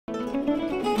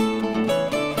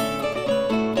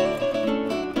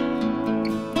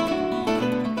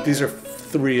These are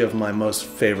three of my most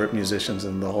favorite musicians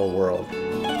in the whole world.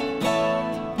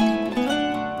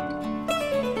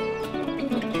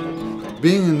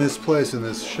 Being in this place, in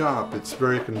this shop, it's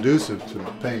very conducive to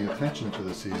paying attention to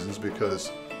the seasons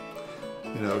because,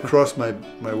 you know, across my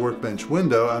workbench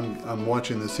window, I'm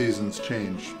watching the seasons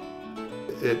change.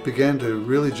 It began to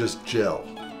really just gel,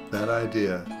 that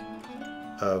idea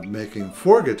of making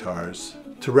 4 guitars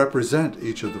to represent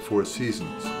each of the 4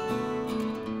 seasons.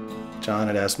 John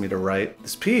had asked me to write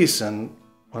this piece, and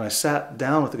when I sat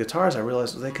down with the guitars, I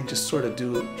realized they can just sort of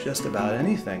do just about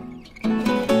anything.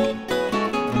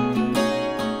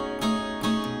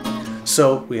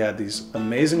 So we had these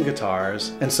amazing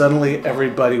guitars, and suddenly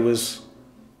everybody was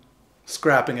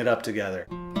scrapping it up together.